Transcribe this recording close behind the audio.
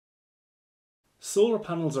Solar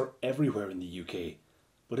panels are everywhere in the UK,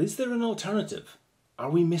 but is there an alternative? Are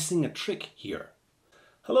we missing a trick here?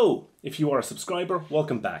 Hello, if you are a subscriber,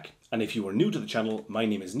 welcome back. And if you are new to the channel, my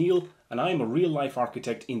name is Neil and I am a real-life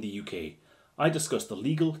architect in the UK. I discuss the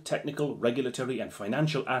legal, technical, regulatory and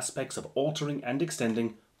financial aspects of altering and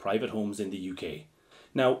extending private homes in the UK.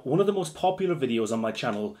 Now, one of the most popular videos on my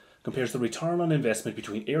channel compares the return on investment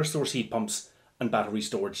between air source heat pumps and battery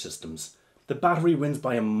storage systems. The battery wins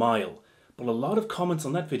by a mile, but a lot of comments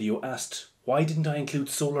on that video asked, why didn't I include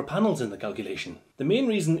solar panels in the calculation? The main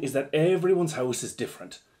reason is that everyone's house is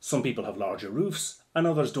different. Some people have larger roofs and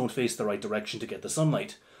others don't face the right direction to get the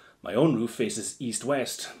sunlight. My own roof faces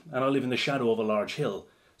east-west and I live in the shadow of a large hill,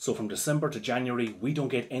 so from December to January we don't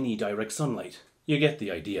get any direct sunlight. You get the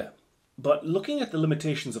idea. But looking at the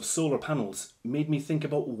limitations of solar panels made me think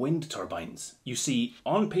about wind turbines. You see,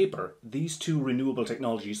 on paper, these two renewable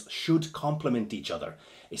technologies should complement each other,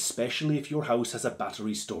 especially if your house has a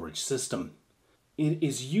battery storage system. It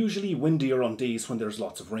is usually windier on days when there's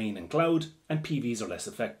lots of rain and cloud, and PVs are less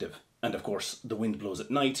effective. And of course, the wind blows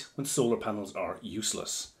at night when solar panels are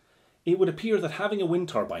useless. It would appear that having a wind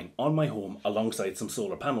turbine on my home alongside some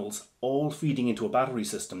solar panels, all feeding into a battery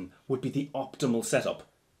system, would be the optimal setup.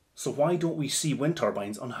 So why don't we see wind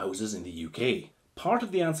turbines on houses in the UK? Part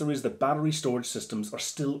of the answer is that battery storage systems are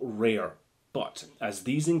still rare. But as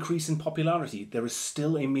these increase in popularity, there is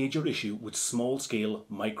still a major issue with small-scale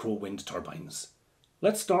micro wind turbines.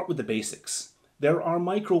 Let's start with the basics. There are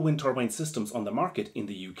micro wind turbine systems on the market in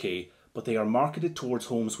the UK, but they are marketed towards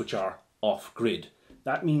homes which are off-grid.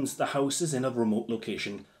 That means the house is in a remote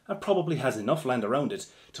location and probably has enough land around it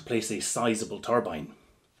to place a sizable turbine.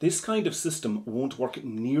 This kind of system won't work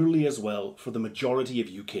nearly as well for the majority of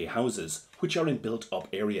UK houses, which are in built-up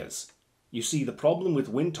areas. You see, the problem with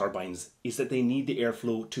wind turbines is that they need the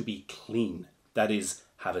airflow to be clean. That is,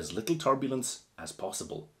 have as little turbulence as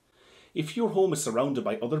possible. If your home is surrounded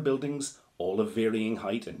by other buildings, all of varying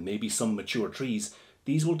height and maybe some mature trees,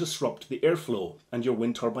 these will disrupt the airflow and your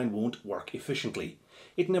wind turbine won't work efficiently.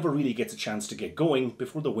 It never really gets a chance to get going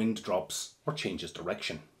before the wind drops or changes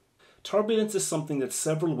direction. Turbulence is something that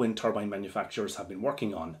several wind turbine manufacturers have been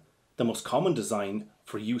working on. The most common design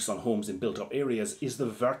for use on homes in built-up areas is the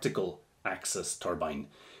vertical axis turbine.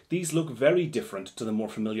 These look very different to the more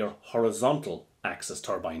familiar horizontal axis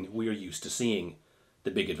turbine we are used to seeing. The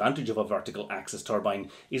big advantage of a vertical axis turbine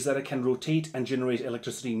is that it can rotate and generate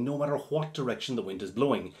electricity no matter what direction the wind is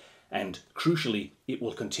blowing, and crucially, it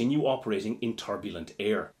will continue operating in turbulent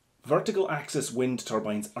air. Vertical axis wind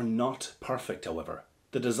turbines are not perfect, however.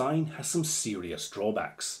 The design has some serious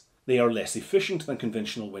drawbacks. They are less efficient than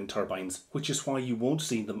conventional wind turbines, which is why you won't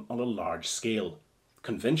see them on a large scale.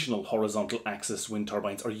 Conventional horizontal axis wind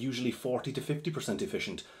turbines are usually 40 to 50%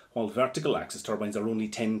 efficient, while vertical axis turbines are only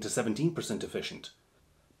 10 to 17% efficient.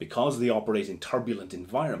 Because they operate in turbulent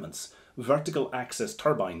environments, vertical axis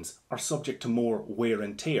turbines are subject to more wear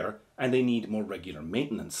and tear, and they need more regular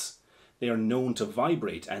maintenance. They are known to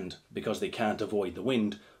vibrate and, because they can't avoid the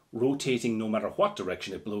wind, rotating no matter what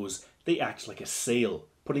direction it blows, they act like a sail,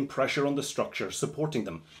 putting pressure on the structure supporting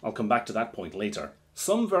them. I'll come back to that point later.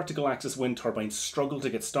 Some vertical axis wind turbines struggle to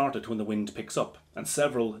get started when the wind picks up, and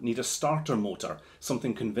several need a starter motor,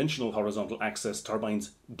 something conventional horizontal axis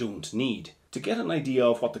turbines don't need. To get an idea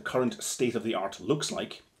of what the current state-of-the-art looks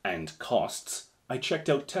like, and costs, I checked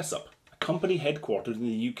out TESUP, a company headquartered in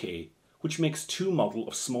the UK, which makes two models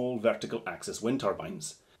of small vertical axis wind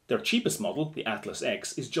turbines. Their cheapest model, the Atlas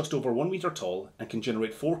X, is just over 1 metre tall and can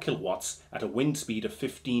generate 4 kilowatts at a wind speed of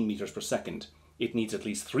 15 metres per second. It needs at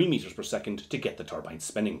least 3 metres per second to get the turbine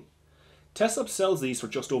spinning. TESUP sells these for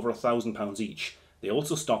just over £1,000 each. They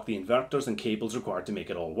also stock the inverters and cables required to make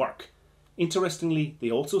it all work. Interestingly,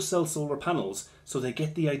 they also sell solar panels, so they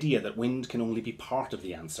get the idea that wind can only be part of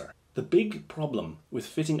the answer. The big problem with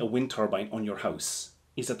fitting a wind turbine on your house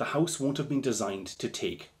is that the house won't have been designed to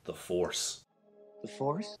take the force. The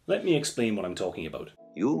force? Let me explain what I'm talking about.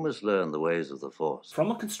 You must learn the ways of the force.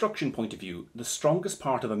 From a construction point of view, the strongest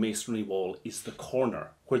part of a masonry wall is the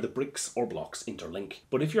corner, where the bricks or blocks interlink.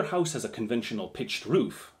 But if your house has a conventional pitched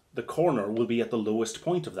roof, the corner will be at the lowest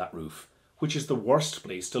point of that roof, which is the worst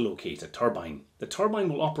place to locate a turbine. The turbine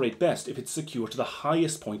will operate best if it's secure to the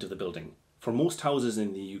highest point of the building. For most houses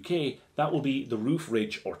in the UK, that will be the roof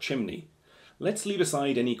ridge or chimney. Let's leave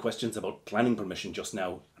aside any questions about planning permission just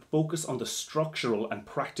now, focus on the structural and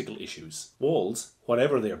practical issues. Walls,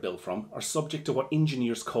 whatever they are built from, are subject to what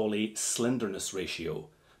engineers call a slenderness ratio.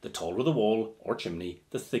 The taller the wall or chimney,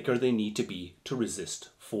 the thicker they need to be to resist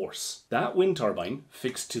force. That wind turbine,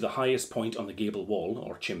 fixed to the highest point on the gable wall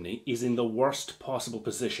or chimney, is in the worst possible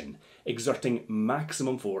position, exerting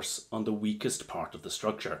maximum force on the weakest part of the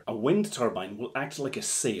structure. A wind turbine will act like a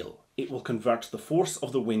sail. It will convert the force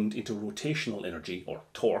of the wind into rotational energy, or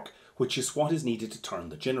torque, which is what is needed to turn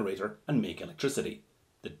the generator and make electricity.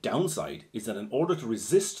 The downside is that in order to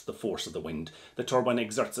resist the force of the wind, the turbine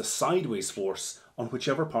exerts a sideways force on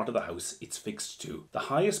whichever part of the house it's fixed to. The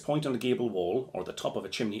highest point on a gable wall or the top of a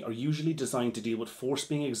chimney are usually designed to deal with force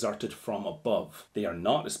being exerted from above. They are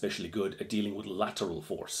not especially good at dealing with lateral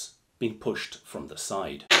force, being pushed from the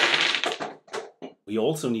side. We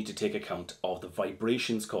also need to take account of the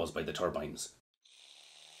vibrations caused by the turbines.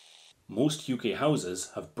 Most UK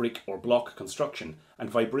houses have brick or block construction, and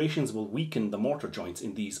vibrations will weaken the mortar joints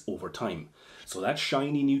in these over time. So that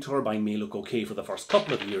shiny new turbine may look okay for the first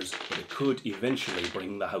couple of years, but it could eventually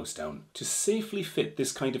bring the house down. To safely fit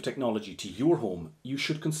this kind of technology to your home, you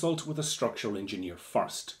should consult with a structural engineer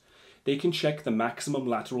first. They can check the maximum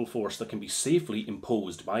lateral force that can be safely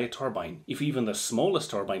imposed by a turbine. If even the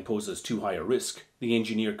smallest turbine poses too high a risk, the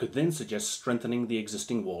engineer could then suggest strengthening the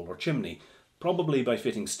existing wall or chimney, probably by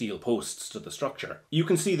fitting steel posts to the structure. You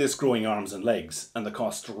can see this growing arms and legs, and the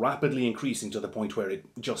cost rapidly increasing to the point where it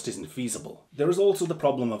just isn't feasible. There is also the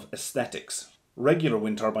problem of aesthetics. Regular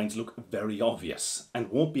wind turbines look very obvious, and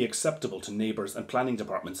won't be acceptable to neighbours and planning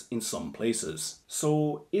departments in some places.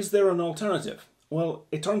 So, is there an alternative? Well,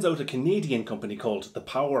 it turns out a Canadian company called The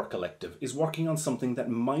Power Collective is working on something that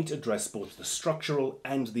might address both the structural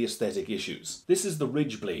and the aesthetic issues. This is the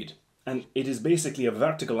Ridgeblade, and it is basically a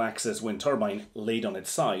vertical axis wind turbine laid on its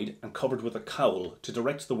side and covered with a cowl to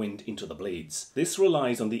direct the wind into the blades. This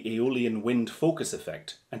relies on the Aeolian wind focus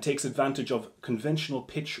effect and takes advantage of conventional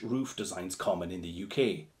pitch roof designs common in the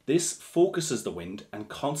UK. This focuses the wind and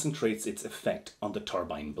concentrates its effect on the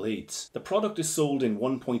turbine blades. The product is sold in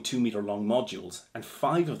 1.2 meter long modules, and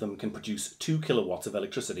 5 of them can produce 2 kilowatts of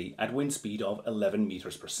electricity at wind speed of 11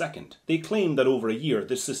 meters per second. They claim that over a year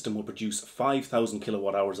this system will produce 5,000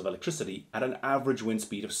 kilowatt hours of electricity at an average wind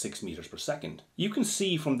speed of 6 meters per second. You can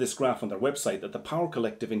see from this graph on their website that the Power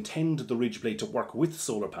Collective intend the Ridgeblade to work with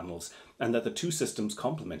solar panels and that the two systems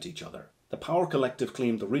complement each other. The Power Collective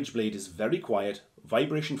claim the Ridgeblade is very quiet,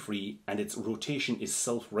 vibration-free, and its rotation is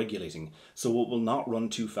self-regulating, so it will not run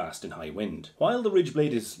too fast in high wind. While the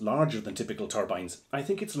Ridgeblade is larger than typical turbines, I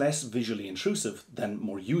think it's less visually intrusive than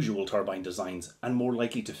more usual turbine designs and more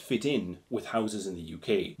likely to fit in with houses in the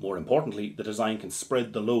UK. More importantly, the design can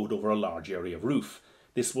spread the load over a large area of roof.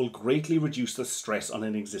 This will greatly reduce the stress on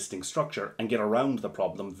an existing structure and get around the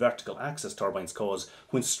problem vertical axis turbines cause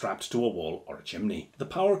when strapped to a wall or a chimney. The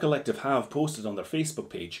Power Collective have posted on their Facebook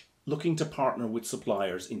page looking to partner with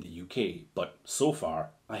suppliers in the UK, but so far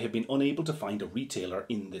I have been unable to find a retailer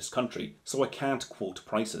in this country, so I can't quote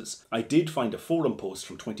prices. I did find a forum post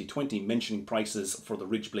from 2020 mentioning prices for the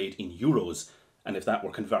Ridgeblade in euros, and if that were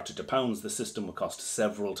converted to pounds, the system would cost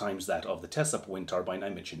several times that of the Tessup wind turbine I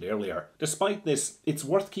mentioned earlier. Despite this, it's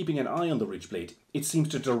worth keeping an eye on the Ridgeblade. It seems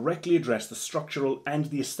to directly address the structural and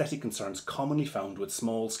the aesthetic concerns commonly found with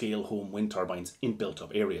small-scale home wind turbines in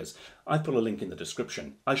built-up areas. I put a link in the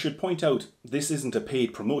description. I should point out, this isn't a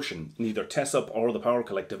paid promotion. Neither Tessup or the Power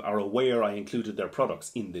Collective are aware I included their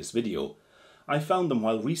products in this video. I found them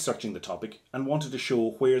while researching the topic and wanted to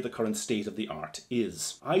show where the current state of the art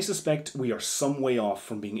is. I suspect we are some way off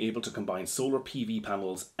from being able to combine solar PV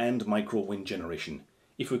panels and micro wind generation.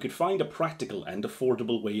 If we could find a practical and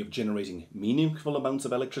affordable way of generating meaningful amounts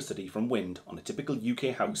of electricity from wind on a typical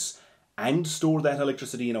UK house and store that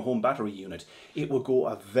electricity in a home battery unit, it will go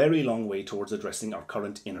a very long way towards addressing our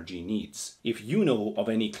current energy needs. If you know of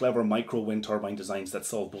any clever micro wind turbine designs that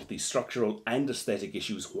solve both the structural and aesthetic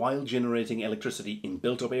issues while generating electricity in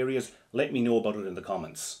built-up areas, let me know about it in the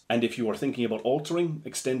comments. And if you are thinking about altering,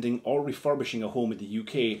 extending or refurbishing a home in the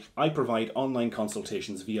UK, I provide online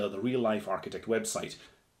consultations via the Real Life Architect website.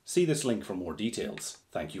 See this link for more details.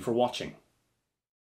 Thank you for watching.